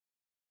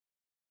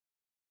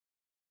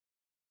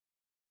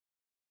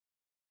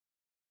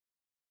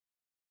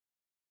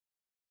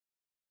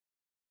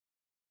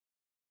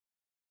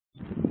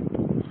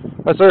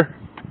Hi, sir.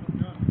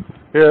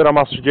 Good. I'm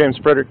Officer James,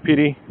 Frederick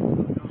PD.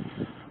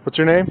 What's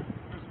your name?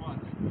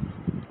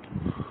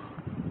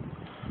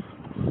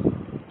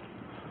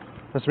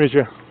 Nice to meet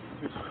you.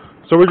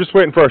 So we're just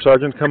waiting for our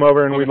sergeant to come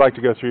over, and we'd like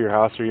to go through your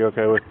house. Are you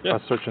okay with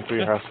us searching through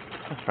your house?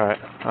 All right.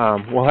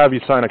 We'll have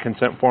you sign a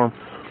consent form.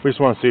 We just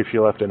want to see if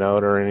you left a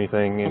note or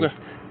anything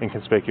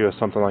inconspicuous,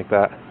 something like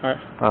that. All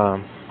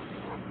right.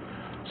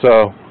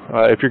 So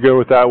if you're good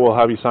with that, we'll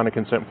have you sign a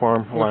consent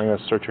form allowing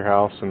us to search your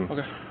house, and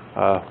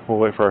we'll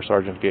wait for our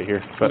sergeant to get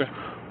here. But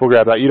we'll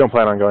grab that. You don't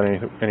plan on going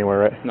anywhere,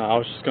 right? No, I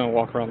was just going to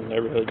walk around the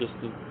neighborhood just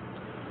to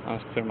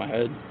honestly clear my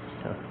head.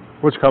 Okay.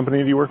 Which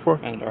company do you work for?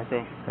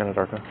 Anadarko.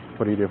 Anadarko.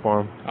 What do you do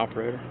for them?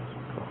 Operator.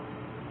 Cool.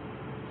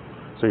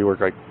 So you work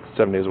like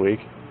 7 days a week?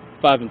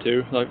 5 and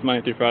 2, like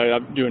Monday through Friday.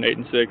 I'm doing 8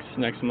 and 6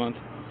 next month.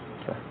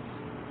 Okay.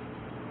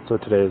 So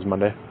today is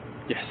Monday?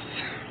 Yes.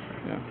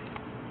 Yeah.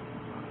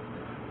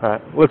 All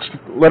right.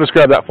 Let us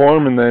grab that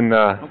form, and then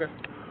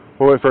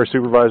we'll wait for our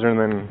supervisor, and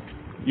then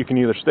you can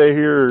either stay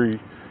here or you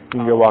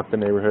can go walk the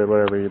neighborhood,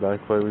 whatever you like.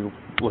 But we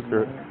look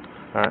through it.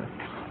 All right.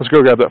 Let's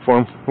go grab that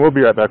form. We'll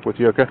be right back with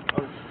you, okay?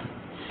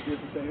 You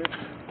have to stay here?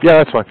 Yeah,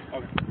 that's fine.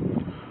 Okay.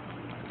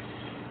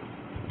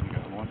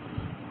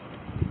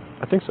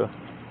 I think so.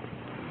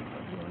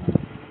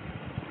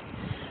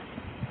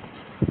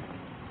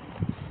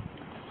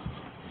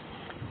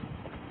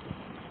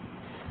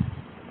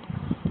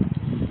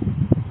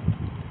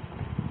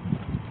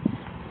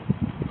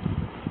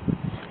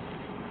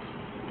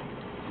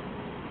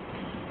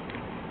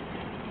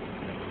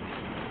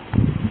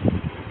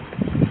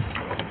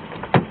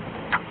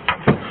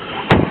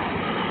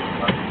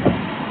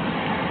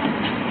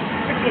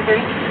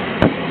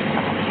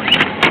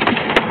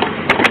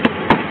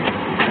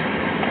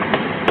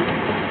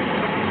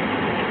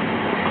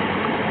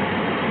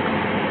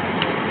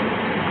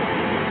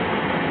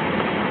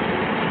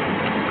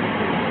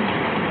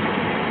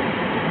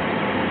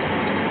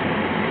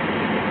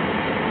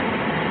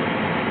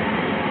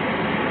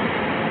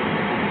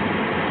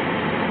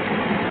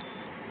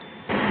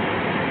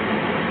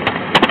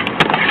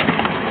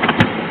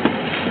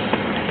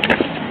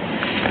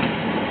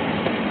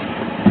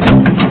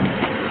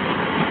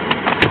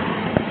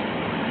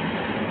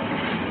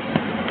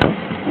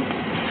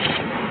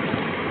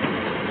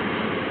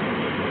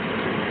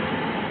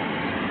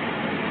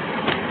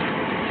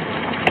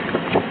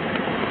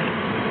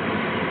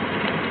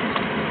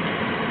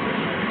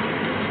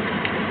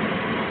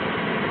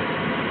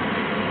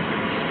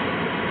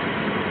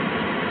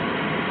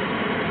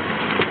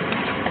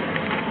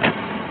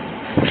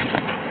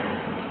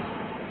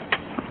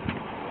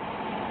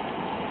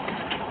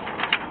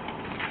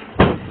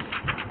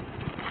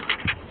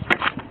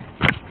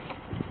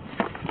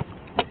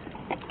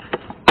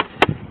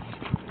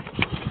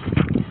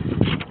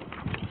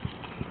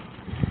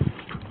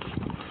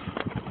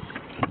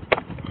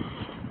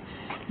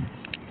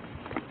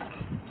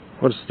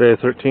 What is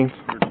today, 13th?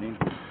 13.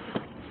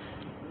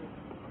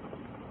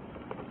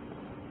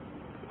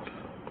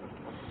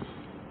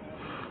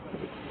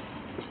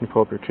 Can you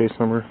pull up your case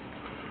number?